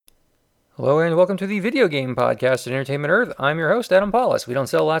Hello and welcome to the Video Game Podcast at Entertainment Earth. I'm your host, Adam Paulus. We don't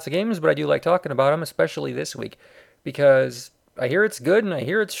sell lots of games, but I do like talking about them, especially this week, because I hear it's good and I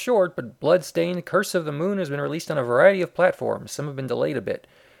hear it's short, but Bloodstained Curse of the Moon has been released on a variety of platforms. Some have been delayed a bit.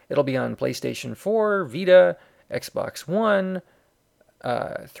 It'll be on PlayStation 4, Vita, Xbox One,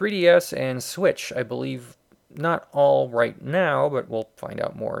 3DS, and Switch. I believe not all right now, but we'll find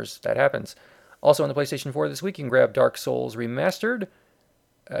out more as that happens. Also on the PlayStation 4 this week, you can grab Dark Souls Remastered,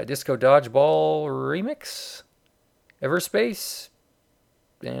 Disco Dodgeball Remix, Everspace,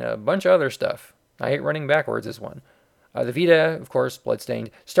 and a bunch of other stuff. I Hate Running Backwards is one. The Vita, of course, Bloodstained,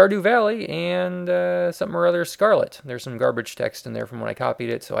 Stardew Valley, and something or other Scarlet. There's some garbage text in there from when I copied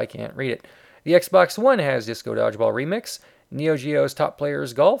it, so I can't read it. The Xbox One has Disco Dodgeball Remix, Neo Geo's Top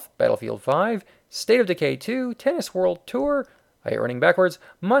Players Golf, Battlefield 5, State of Decay 2, Tennis World Tour, I Hate Running Backwards,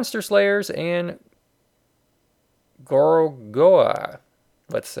 Monster Slayers, and Gorogoa,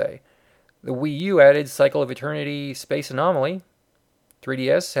 let's say. The Wii U added Cycle of Eternity Space Anomaly.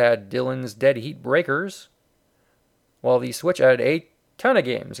 3DS had Dylan's Dead Heat Breakers, while the Switch added a ton of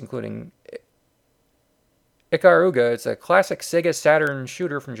games, including Ikaruga. It's a classic Sega Saturn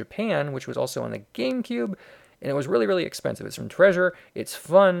shooter from Japan, which was also on the GameCube, and it was really, really expensive. It's from Treasure. It's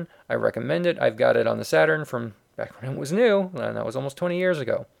fun. I recommend it. I've got it on the Saturn from back when it was new, and that was almost 20 years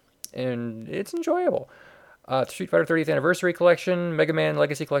ago, and it's enjoyable. Street Fighter 30th Anniversary Collection, Mega Man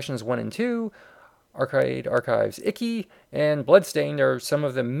Legacy Collections 1 and 2, Arcade Archives Icky, and Bloodstained are some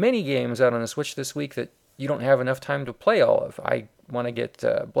of the many games out on the Switch this week that you don't have enough time to play all of. I want to get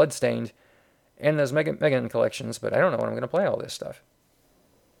Bloodstained and those Mega Man collections, but I don't know when I'm going to play all this stuff.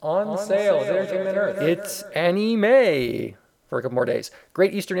 On sale at Entertainment Earth. It's anime for a couple more days.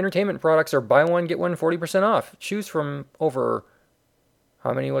 Great Eastern Entertainment products are buy one, get one 40% off. Choose from over,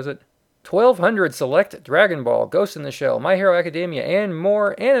 how many was it? 1,200 select Dragon Ball, Ghost in the Shell, My Hero Academia, and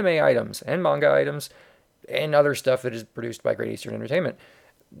more anime items and manga items and other stuff that is produced by Great Eastern Entertainment.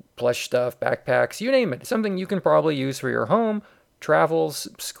 Plush stuff, backpacks, you name it. Something you can probably use for your home, travels,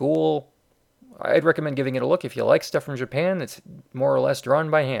 school. I'd recommend giving it a look if you like stuff from Japan that's more or less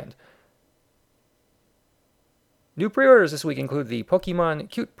drawn by hand. New pre-orders this week include the Pokemon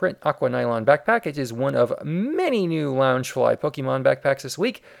Cute Print Aqua Nylon Backpack. It is one of many new Loungefly Pokemon backpacks this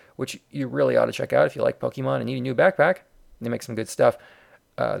week, which you really ought to check out if you like Pokemon and need a new backpack. They make some good stuff.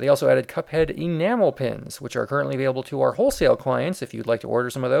 They also added Cuphead enamel pins, which are currently available to our wholesale clients. If you'd like to order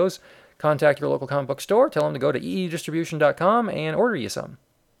some of those, contact your local comic book store, tell them to go to eedistribution.com and order you some.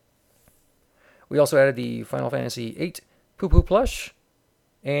 We also added the Final Fantasy VIII Poo Poo plush,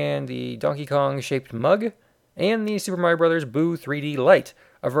 and the Donkey Kong shaped mug, and the Super Mario Bros. Boo 3D Lite,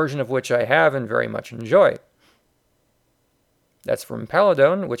 a version of which I have and very much enjoy. That's from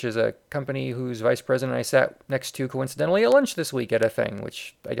Paladone, which is a company whose vice president I sat next to coincidentally at lunch this week at a thing,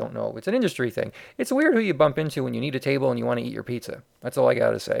 which I don't know. It's an industry thing. It's weird who you bump into when you need a table and you want to eat your pizza. That's all I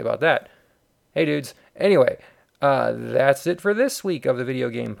got to say about that. Hey, dudes. Anyway, that's it for this week of the Video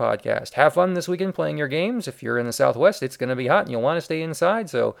Game Podcast. Have fun this weekend playing your games. If you're in the Southwest, it's going to be hot and you'll want to stay inside,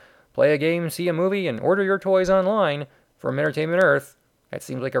 so play a game, see a movie, and order your toys online from Entertainment Earth. That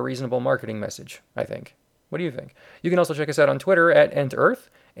seems like a reasonable marketing message, I think. What do you think? You can also check us out on Twitter at EntEarth,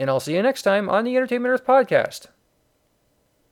 and I'll see you next time on the Entertainment Earth Podcast.